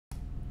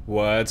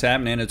What's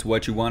happening? It's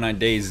What You Want on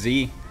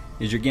DayZ.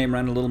 Is your game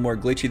running a little more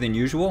glitchy than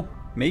usual?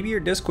 Maybe your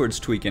Discord's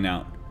tweaking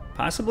out.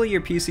 Possibly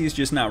your PC is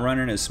just not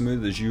running as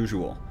smooth as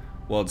usual.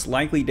 Well, it's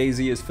likely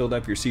DayZ has filled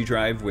up your C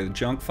drive with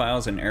junk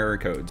files and error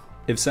codes.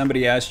 If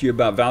somebody asked you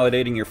about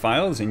validating your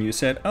files and you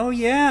said, "Oh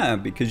yeah,"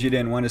 because you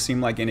didn't want to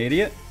seem like an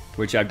idiot,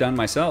 which I've done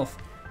myself,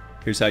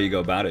 here's how you go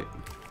about it.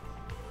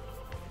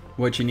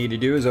 What you need to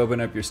do is open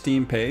up your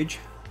Steam page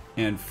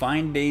and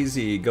find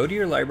DayZ. Go to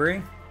your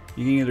library.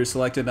 You can either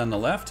select it on the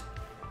left,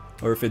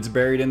 or if it's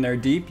buried in there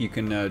deep, you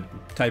can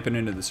type it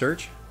into the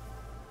search.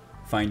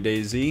 Find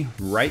DayZ,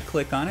 right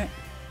click on it,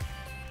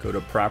 go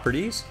to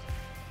Properties.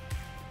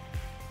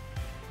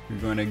 You're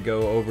going to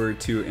go over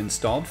to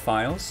Installed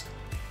Files,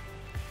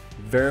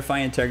 Verify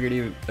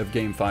Integrity of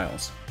Game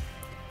Files.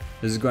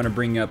 This is going to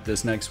bring up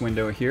this next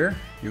window here.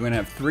 You're going to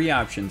have three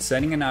options: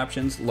 Setting and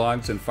Options,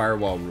 Logs, and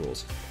Firewall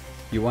Rules.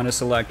 You want to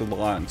select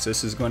Logs.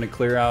 This is going to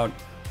clear out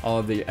all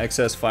of the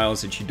excess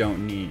files that you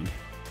don't need.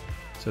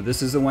 So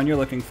this is the one you're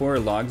looking for,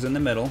 Logs in the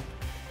middle.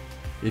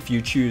 If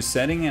you choose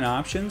Setting and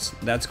Options,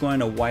 that's going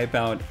to wipe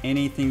out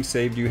anything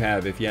saved you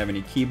have. If you have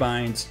any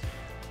keybinds,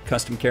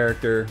 custom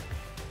character,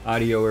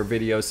 audio or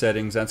video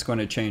settings, that's going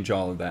to change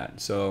all of that.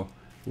 So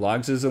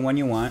Logs is the one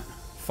you want.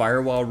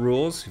 Firewall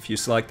Rules, if you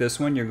select this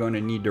one, you're going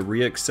to need to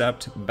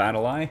re-accept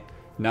BattlEye.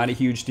 Not a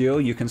huge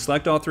deal. You can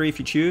select all three if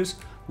you choose.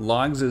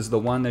 Logs is the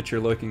one that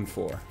you're looking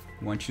for.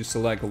 Once you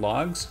select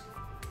Logs,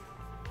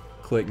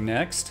 click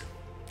Next.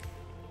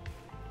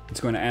 It's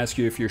going to ask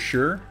you if you're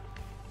sure.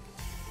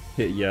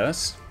 Hit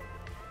yes.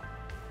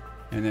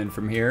 And then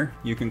from here,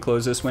 you can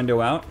close this window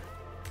out.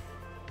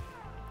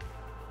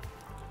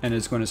 And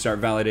it's going to start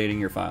validating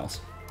your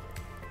files.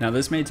 Now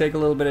this may take a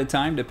little bit of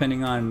time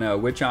depending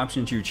on which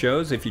options you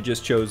chose, if you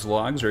just chose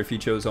Logs or if you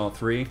chose all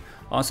three.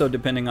 Also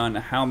depending on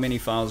how many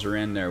files are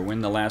in there, when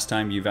the last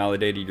time you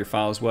validated your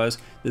files was.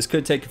 This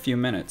could take a few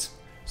minutes.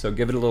 So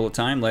give it a little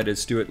time, let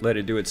it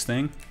do its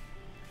thing.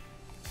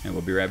 And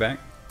we'll be right back.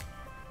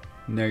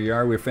 And there you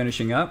are, we're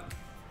finishing up.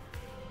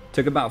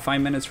 Took about 5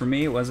 minutes for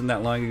me. It wasn't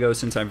that long ago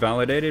since I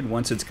validated.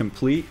 Once it's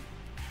complete,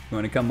 you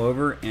want to come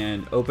over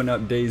and open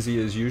up DayZ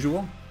as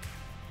usual.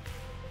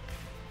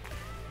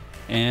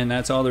 And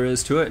that's all there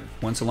is to it.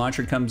 Once the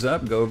launcher comes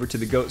up, go over to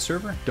the GOAT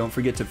server. Don't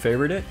forget to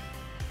favorite it.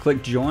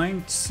 Click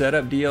join, set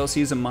up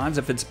DLCs and mods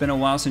if it's been a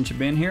while since you've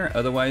been here.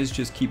 Otherwise,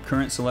 just keep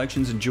current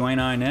selections and join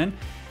on in.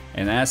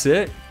 And that's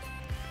it.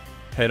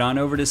 Head on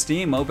over to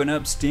Steam, open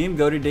up Steam,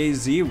 go to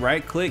DayZ,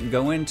 right click,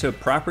 go into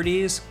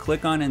Properties,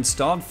 click on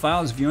Installed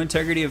Files, View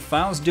Integrity of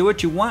Files, do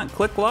what you want,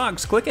 click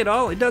Logs, click it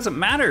all, it doesn't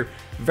matter.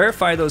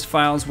 Verify those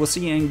files, we'll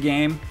see you in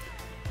game.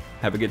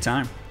 Have a good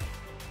time.